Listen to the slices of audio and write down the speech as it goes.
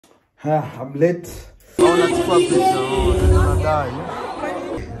I'm late.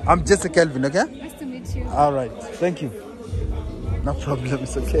 I'm Jesse Kelvin, okay? Nice to meet you. All right, thank you. No problem,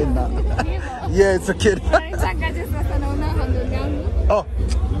 it's okay now. Yeah, it's okay. Oh.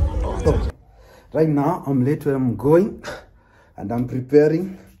 Right now, I'm late where I'm going, and I'm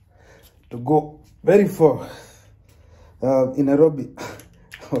preparing to go very far in Nairobi.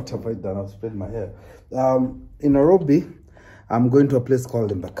 What have I done? I've sprayed my hair. In Nairobi, I'm going to a place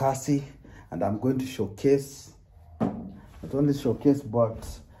called Embakasi, and I'm going to showcase, not only showcase, but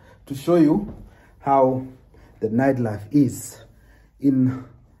to show you how the nightlife is in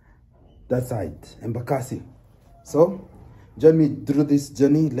that side, Embakasi. So, join me through this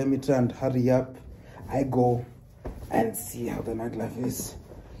journey. Let me try and hurry up. I go and see how the nightlife is.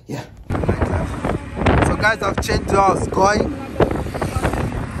 Yeah. So guys, I've changed where I was going.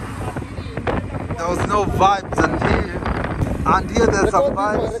 There was no vibes and here there's some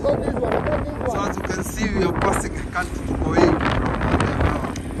vibes. So as you can see, we are passing. I can't keep away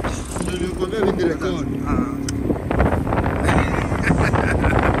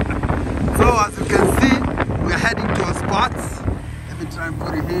So as you can see, we are heading to our spots. Let me try and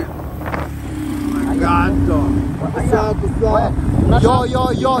put it here. What's up? Yo.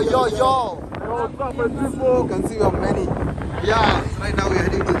 What's up, my people? You can see we have many. Yeah. So right now we're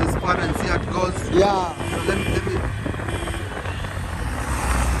heading to the spot and see how it goes. Yeah. So let me.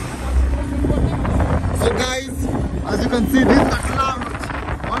 So guys, as you can see, this is a club,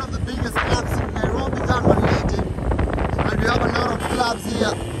 one of the biggest clubs in Nairobi, dominated, and we have a lot of clubs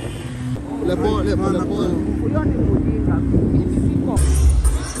here.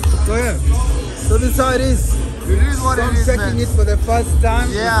 So yeah. So this is how it is. It is what so it I'm is, checking it for the first time.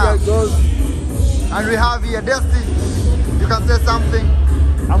 Yeah. To see how it goes. And we have here Destiny. You can say something.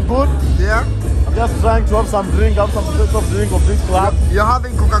 I'm good. Yeah. I'm just trying to have some drink, have some taste of drink of this club. You're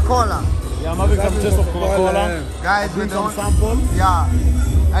having Coca-Cola. Yeah, I'm having some taste of Coca-Cola. Yeah. Guys, we Some don't. samples. Yeah.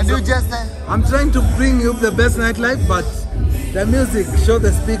 And So, you just I'm trying to bring you the best nightlife, but the music, show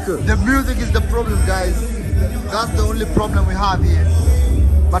the speaker. the music is the problem, guys. That's the only problem we have here.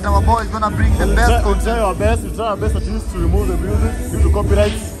 But our boy is gonna bring the best We content. try our best. We try our best at least to remove the music due to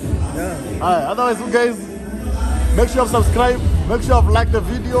copyrights. Yeah. Otherwise, you guys, make sure you have subscribed. Make sure you have liked the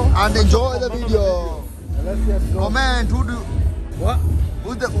video. And enjoy the video. Let's just go. Comment, What?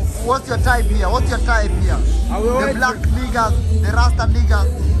 what's your type here? What's your type here? I will The wait black niggas, the Rasta niggas,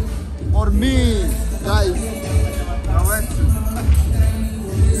 or me, guys.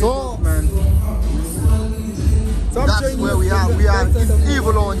 So, Man. So I'm that's showing where you we are. the We are best side of in the-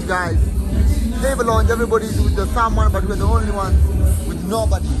 Evil Lounge, guys. Evil Lounge, everybody's with the someone, but we're the only ones with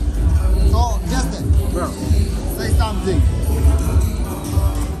nobody. So, Justin, Bro. say something.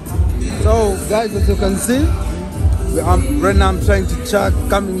 So guys, as you can see, right now I'm trying to check.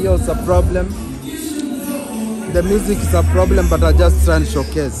 Coming here is a problem. The music is a problem, but I just try and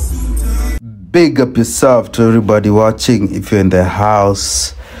showcase. Big up yourself to everybody watching. If you're in the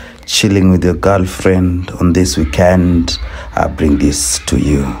house, chilling with your girlfriend on this weekend, I bring this to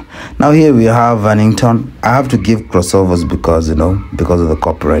you. Now here we have Vannington. I have to give crossovers because because of the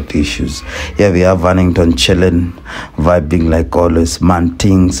copyright issues. Here we have Vannington chilling, vibing like always, man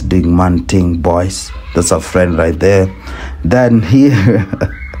things, doing man thing, boys. That's a friend right there. Then here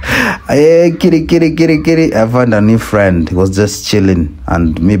hey, kitty, I found a new friend. He was just chilling,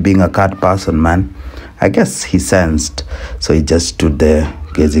 and me being a cat person, man, I guess he sensed, so he just stood there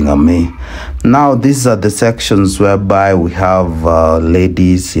gazing at me. Now these are the sections whereby we have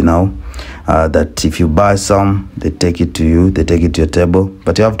ladies, that if you buy some, they take it to you, they take it to your table,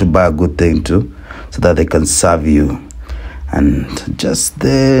 but you have to buy a good thing too, so that they can serve you. And just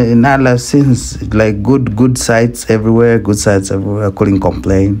the nightlife scenes, like good sights everywhere, couldn't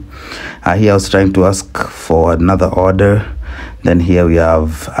complain. Here I was trying to ask for another order. Then here we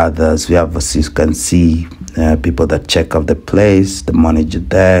have others. We have, as you can see, people that check out the place, the manager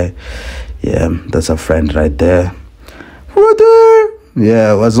there. Yeah, that's a friend right there.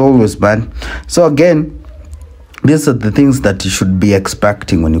 Yeah, as always, man. So again, these are the things that you should be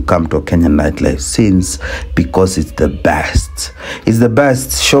expecting when you come to a Kenyan nightlife scenes, because it's the best. It's the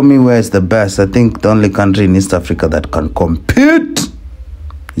best. Show me where it's the best. I think the only country in East Africa that can compete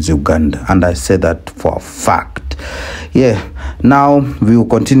is Uganda, and I say that for a fact. Yeah, now we will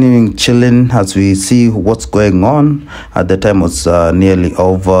continuing chilling as we see what's going on. At the time was nearly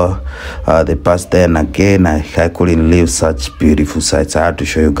over. They passed there, and again I couldn't leave such beautiful sights. I had to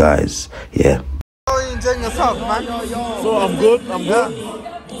show you guys. Yeah. How are you enjoying yourself, man? So I'm good.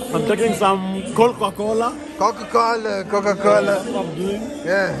 I'm taking some Coca-Cola. Coca-Cola. That's what I'm doing.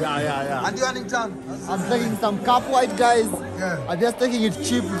 Yeah. Yeah. And you Annington? I'm taking some Cup White, guys. Yeah. I'm just taking it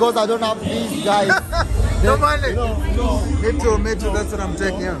cheap because I don't have these, guys. No money. No. Me too. That's what I'm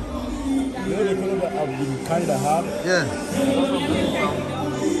taking. Yeah. You know, the color I've been kind of hard. Yeah.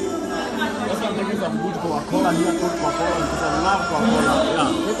 That's why I'm taking some good Coca-Cola here, Coca-Cola, because I love Coca-Cola.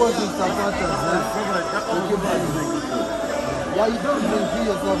 Yeah. Because it's supporters. Yeah, you don't drink for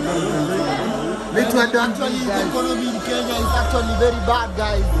yourself. Me too, I don't Actually, drink, the guys. economy in Kenya is actually very bad,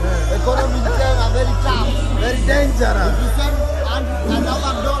 guys. The economy in Kenya is very tough. Very dangerous. If you send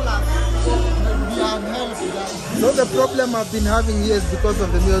 $1,000, we are unhealthy, guys. So the problem I've been having here is because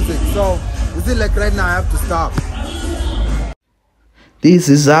of the music. So, is it like right now I have to stop? This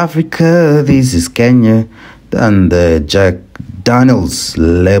is Africa, this is Kenya, and the Jack Daniels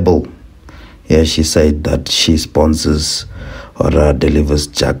label. Yeah, she said that she sponsors or delivers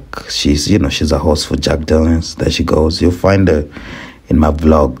Jack. She's a host for Jack Daniels. There she goes. You'll find her in my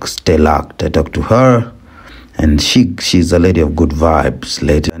vlog, Stay Locked. I talked to her, and she's a lady of good vibes,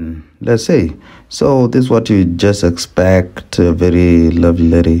 lady. And let's say, so this is what you just expect. A very lovely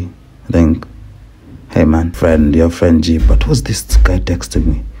lady, I think. Hey man, your friend G, but who's this guy texting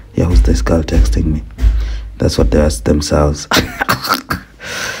me? Yeah, who's this girl texting me? That's what they ask themselves.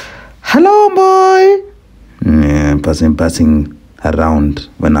 Hello, boy. Yeah, passing around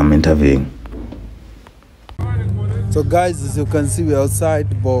when I'm interviewing. So guys, as you can see, we're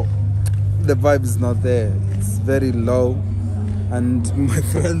outside, but the vibe is not there. It's very low. And my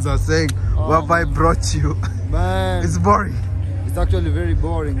friends are saying, what vibe brought you? Man, It's boring. it's actually very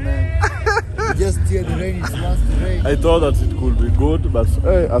boring, man. You just hear the rain, it wants to rain. I thought that it could be good, but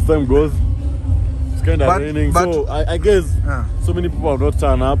hey, as time goes, it's kind of raining. So I guess so many people have not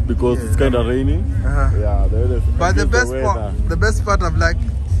turned up because it's kind of raining. Yeah, But the best part of like,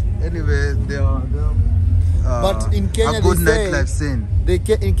 anyway, they are But in Kenya, a good they say, nightlife scene.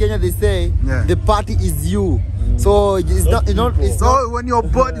 in Kenya they say Yeah. the party is you. So it's not, it's not. So when you're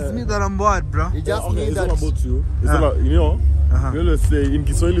bored, it's me that I'm bored, bro. It just okay, means it's that not about you. It's about, we always say, in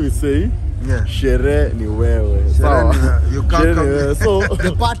Kiswahili we say, Yeah. Shere ni wewe. You can't come here. So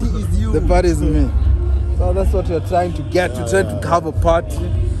the party is you. The party is me. So that's what we're trying to get. We're trying to have a party.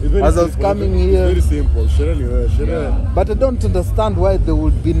 As I was coming here. Very simple. Shere ni wewe. Shere. But I don't understand why there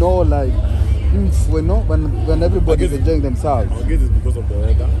would be no like when everybody's enjoying themselves. I guess it's because of the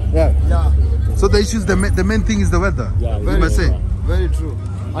weather. Yeah. Yeah, So the issues, the main thing is the weather. Yeah, you must say. very true.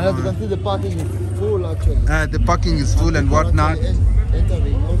 And as you can see, the parking is full actually. The parking is full and whatnot.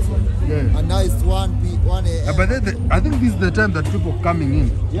 Entering also. Yeah. And now it's 1 a.m. But I think this is the time that people are coming in,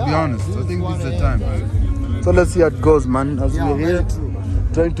 to be Yeah, honest. I this think is this is the 1 time. So let's see how it goes, man. As Yeah, we're here, very true.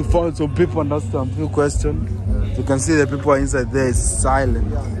 trying to find some people and ask some few questions. You can see the people inside there is silent.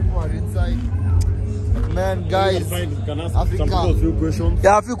 Yeah, people are inside. Man, guys, Can ask Africa. some people a few questions.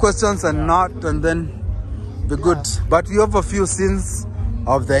 Yeah, a few questions and not, and then be good. But we have a few scenes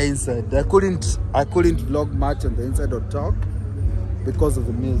of the inside. I couldn't vlog much on the inside or talk because of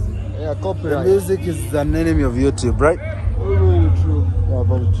the music. Yeah, The copyright. music is an enemy of YouTube, right? Very true. Yeah,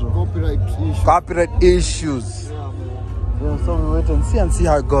 very true. Copyright issue. Copyright issues. Yeah, man. Yeah, so we wait and see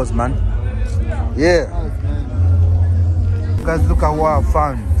how it goes, man. Yeah. Nice, man. Guys, look at what I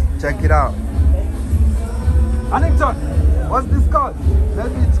found. Check it out. Annington, what's this called?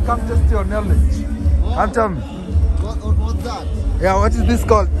 Maybe it's come just to your knowledge. Come tell me. What's that? Yeah, what is this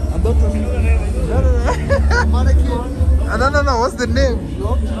called? I don't know. Mannequin. No. What's the name?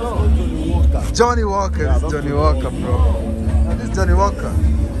 Johnny Walker. This is Johnny Walker, bro. This is Johnny Walker.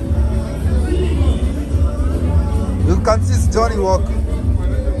 You can see it's Johnny Walker.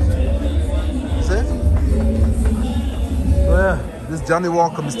 See? So yeah, this is Johnny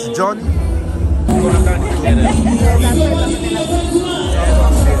Walker, Mr. Johnny.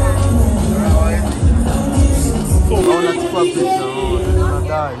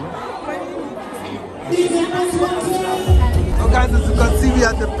 So guys, as you can see, we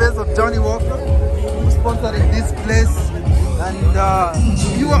are at the place of Johnny Walker, who's sponsoring this place. And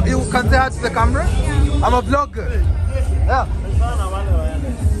you can say hi to the camera? I'm a vlogger. Yeah.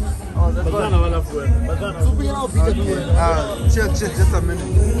 Oh, that's right. Chill, just a minute.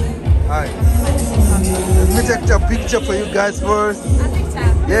 Alright. Let me take a picture for you guys first.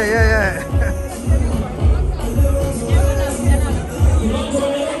 Yeah.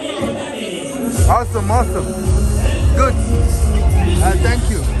 Awesome. Good. Thank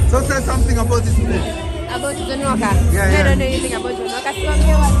you. So say something about this place. About Johnny Walker? Yeah. I don't know anything about Johnny Walker.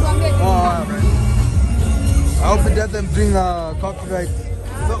 Oh, alright. I hope it doesn't bring copyright.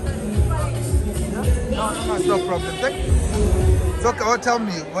 So, No, it's no problem. It's okay. Oh, tell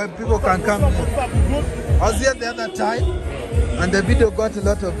me where people can come here. I was here the other time and the video got a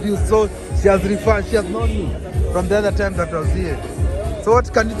lot of views, so she has referred, she has known me from the other time that I was here. So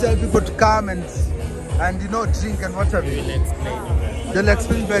what can you tell people to come and you know, drink and what have you? They'll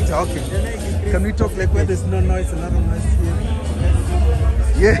explain better, okay. Can we talk like where there's no noise, a lot of noise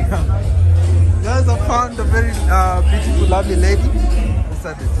here? Yeah. Guys, I found a very beautiful, lovely lady. This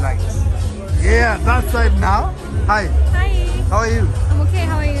side is light. Yeah, that side now. Hi. Hi. How are you? I'm okay,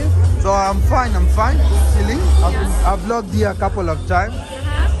 how are you? So I'm fine, chilling. I've vlogged here a couple of times.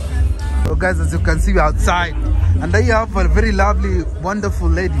 So guys, as you can see, we're outside. And there you have a very lovely, wonderful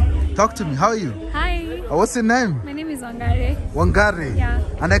lady. Talk to me, how are you? Hi. What's your name? My name is Wangare. Wangare? Yeah.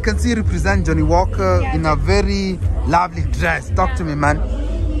 And I can see you represent Johnny Walker in a very lovely dress. Talk to me, man.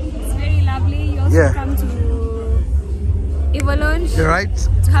 It's very lovely. You also come to Evo Lounge. You're right.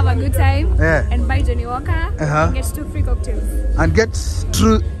 To have a good time. Yeah. And buy Johnny Walker. And get 2 free cocktails. And get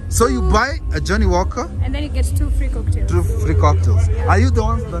through. So you buy a Johnny Walker? And then you get 2 free cocktails. 2 free cocktails. Are you the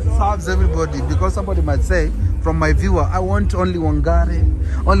ones that serves everybody? Because somebody might say, from my viewer, I want only Wangare.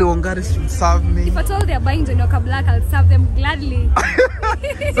 Only Wangare should serve me. If at all they are buying Johnny Walker Black, I'll serve them gladly.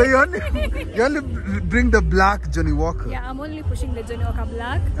 So you only bring the black Johnny Walker? Yeah, I'm only pushing the Johnny Walker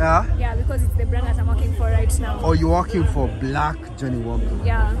Black. Yeah? Yeah, because it's the brand that I'm working for right now. Oh, you're working for black Johnny Walker?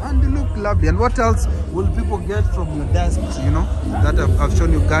 Yeah. And they look lovely. And what else will people get from your desk, you know? That I've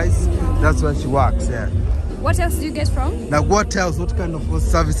shown you guys. That's where she works, yeah. What else do you get from? Like what else? What kind of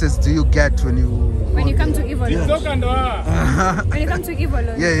services do you get when you come to Evo Lounge? When you come to Evo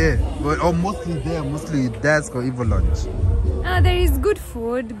Lounge? Yeah. But mostly desk or Evo Lounge. There is good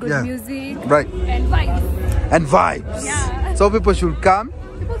food, good music, right, and vibes. And vibes. Yeah. So people should come.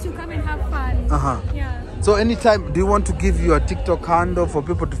 People should come and have fun. Yeah. So anytime, do you want to give you a TikTok handle for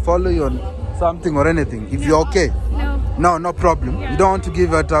people to follow you on something or anything? If you're okay. No problem. Yeah. You don't want to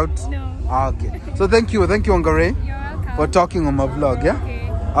give it out? No. Okay. So thank you, Wangare, for talking on my vlog, yeah?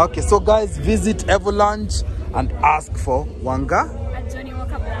 Okay, so guys, visit Evo Lounge and ask for Wanga at Johnny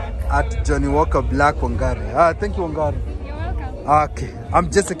Walker Black. At Johnny Walker Black Wangare. Thank you, Wangare. You're welcome. Okay. I'm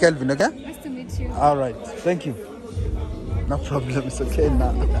Jesse Kelvin, okay? Nice to meet you. All right. Thank you. No problem. It's okay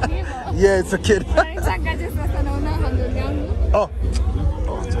now. Yeah, it's okay. Oh.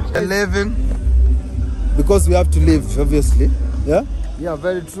 11. Because we have to leave, obviously. Yeah? Yeah,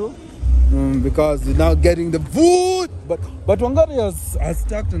 very true. Because we're now getting the food. But Wangari has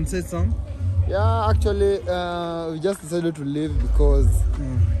talked and said something. Yeah, actually, we just decided to leave because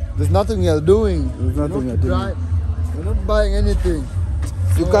there's nothing we are doing. There's nothing we are doing. We're not buying anything.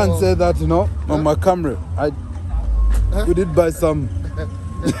 You can't say that, you know, on my camera. We did buy some.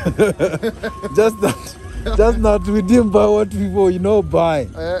 just that we didn't buy what people, you know, buy.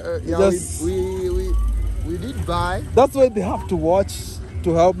 Yeah, we did buy. That's why they have to watch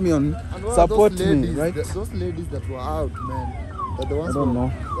to help me on support me, right? Those ladies that were out, man. The ones I don't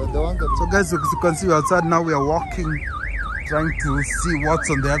know. The ones that... So guys, as you can see, we're outside now. We are walking, trying to see what's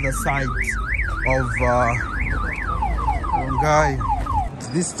on the other side of Rongai.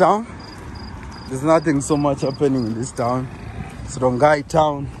 This town, there's nothing so much happening in this town. It's Rongai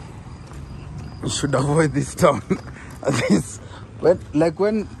town. You should avoid this town. At least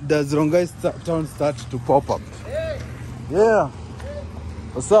when does Rongai town start to pop up? Yeah.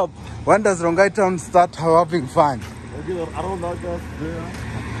 What's up? When does Rongai town start having fun? Around August,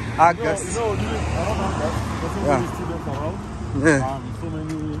 August. Around August, there's so many students around. Yeah. And so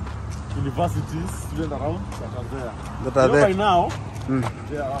many universities, students around that are there. By now,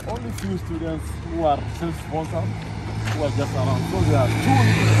 there are only few students who are self-sponsored, who are just around. So there are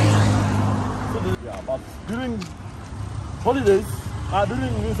 2. Yeah, but during holidays,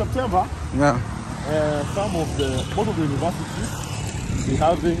 during September, most of the universities, they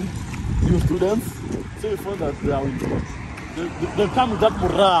having new students. So you find that they come with that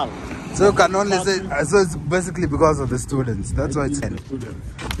morale. So you can only say, so it's basically because of the students. That's why it's the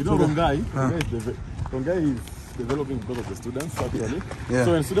students. You know, Rongai is developing because of the students, actually. Yeah.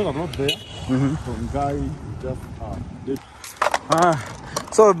 So when students are not there, Rongai just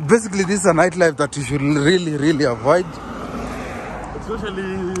so basically this is a nightlife that you should really avoid.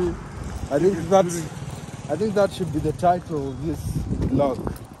 Especially, I think that should be the title of this vlog.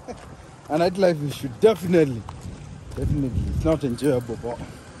 A nightlife you should definitely, it's not enjoyable, but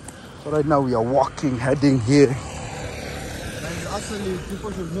so right now we are walking, heading here. And actually,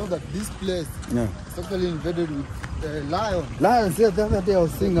 people should know that this place is actually invaded with lions. Lions, yeah, the other day I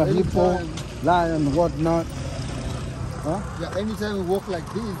was seeing a hippo, lion, whatnot. Huh? Yeah, anytime we walk like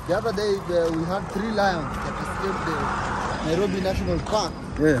this, the other day we had 3 lions that escaped the Nairobi National Park.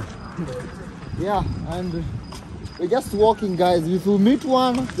 Yeah. Yeah, and we're just walking, guys. If we meet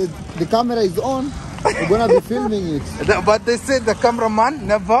one, the camera is on. We're gonna be filming it. But they said the cameraman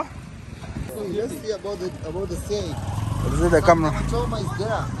never. So let's see about the saying. They said the camera. Choma is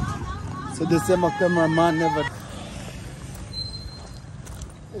there. So they say my cameraman never.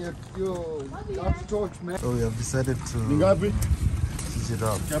 Yo, that torch, man. So we have decided to Ningapi? switch it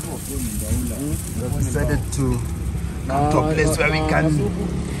up. Chapo. We have decided to come to a place where we can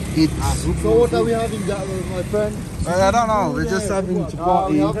eat. So what are we having, my friend? I don't know. We're just having chapo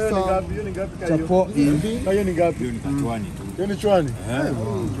We in. have some Chapo in. Hiyo ni ngapi? Hiyo ni chwani.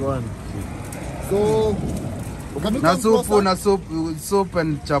 Chwani. So can you Na come closer? soup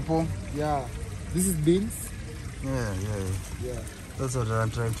and chapo. Yeah, this is beans. Yeah. That's what I'm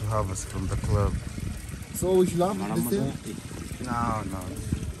trying to harvest from the club. So we should have the same. No.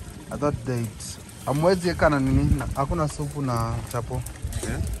 I thought they'd. Amwezi kana nini? Hakuna supu na chapo.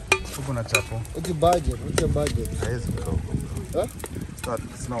 Supu na chapo. What's your budget? Haiwezi go. Huh?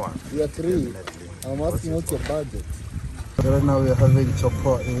 It's not one. We are three. Definitely. I'm asking what's your budget? Right now we are having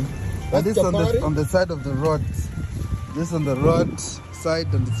chapo in. But this chapari? on the side of the road. This on the road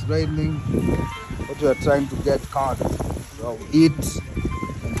side and it's raining. What we are trying to get caught. Eat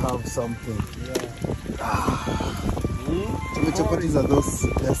and have something. So the chapatis are those,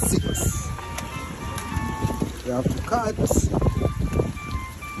 they're 6. You have to cut.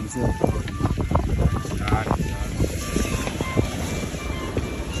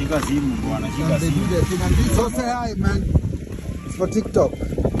 So say hi, man. It's for TikTok.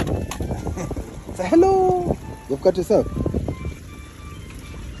 Say hello. You've cut yourself.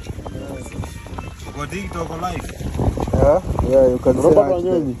 For TikTok live. Yeah, you can say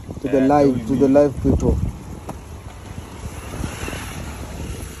hi to the live people.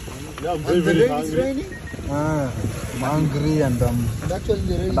 Yeah, I'm And the very rain is hungry. raining? I'm hungry and And actually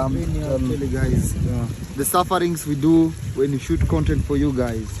the rain is Lamb, raining actually, guys. yeah, The sufferings we do when you shoot content for you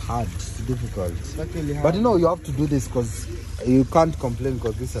guys. hard, it's difficult. It's actually hard. But you know, you have to do this because you can't complain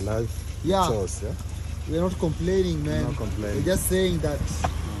because this is a live chores, yeah? We're not complaining, man. Not complaining. We're just saying that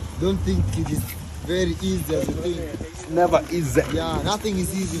don't think it is very easy as you think. It's never easy. Yeah, nothing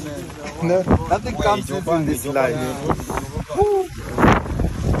is easy, man. No, nothing comes easy in this life.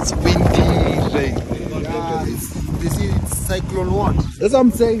 It's windy, rain. Yeah, it's cyclone what? That's what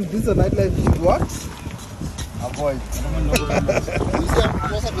I'm saying. This is a nightlife you should what? Avoid. You see, I'm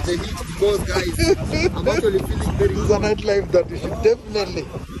closer to the heat because, guys, I'm actually feeling very This is a nightlife that you should definitely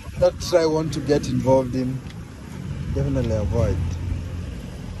not try want to get involved in. Definitely avoid.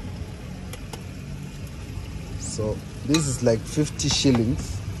 So this is like 50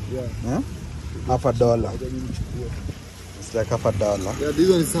 shillings. Yeah. Huh? Half a dollar. It's like half a dollar. Yeah, this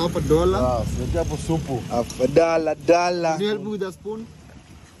one is $1. Wow, half a dollar. Can you help me with a spoon?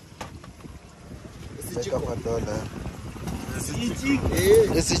 It's like half a dollar. Hey.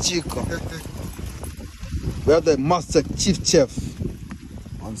 It's a chico. We have the master chief chef.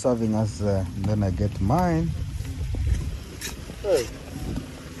 I'm serving us there. And then I get mine. Hey.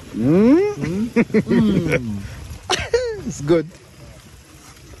 It's good.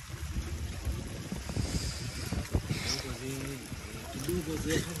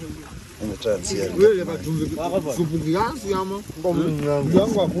 Let me try and see it. Wewe hapa supu kiasi ama?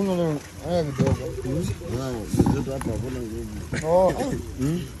 Yangu hakuna leo. Haya kidogo. Oh.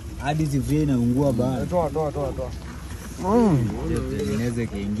 Hadi zivie inaungua bana. Toa. Tengeneze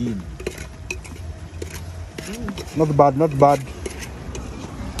kingine. Not bad.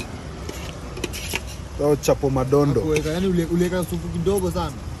 So chapo madondo. Kuweka yani uleka supu kidogo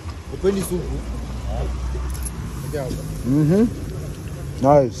sana. Upendi supu?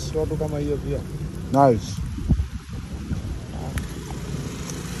 Nice. Toa tu kama hiyo pia. Nice.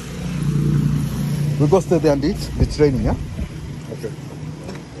 We go stay there and eat. It's raining, yeah? Okay.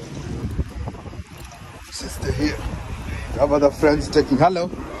 Sister here. Have other friends taking. Hello.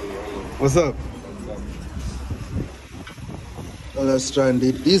 What's up? Well, let's try and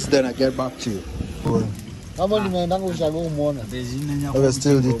eat this, then I get back to you. Kama nimeendanga ushago umuona. We're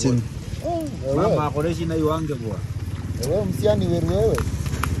still eating. Mama akoreshi na yuange bwa. Wewe msiani wewe.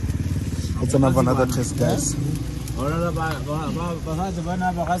 Let's have another taste, guys. Ora bafaze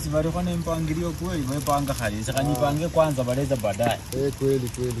bana bakasi bari kone mpangilio kweli wepanga khali sikanyipange kwanza baleza baadaye.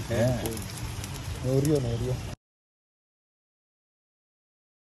 Kweli. Na urio.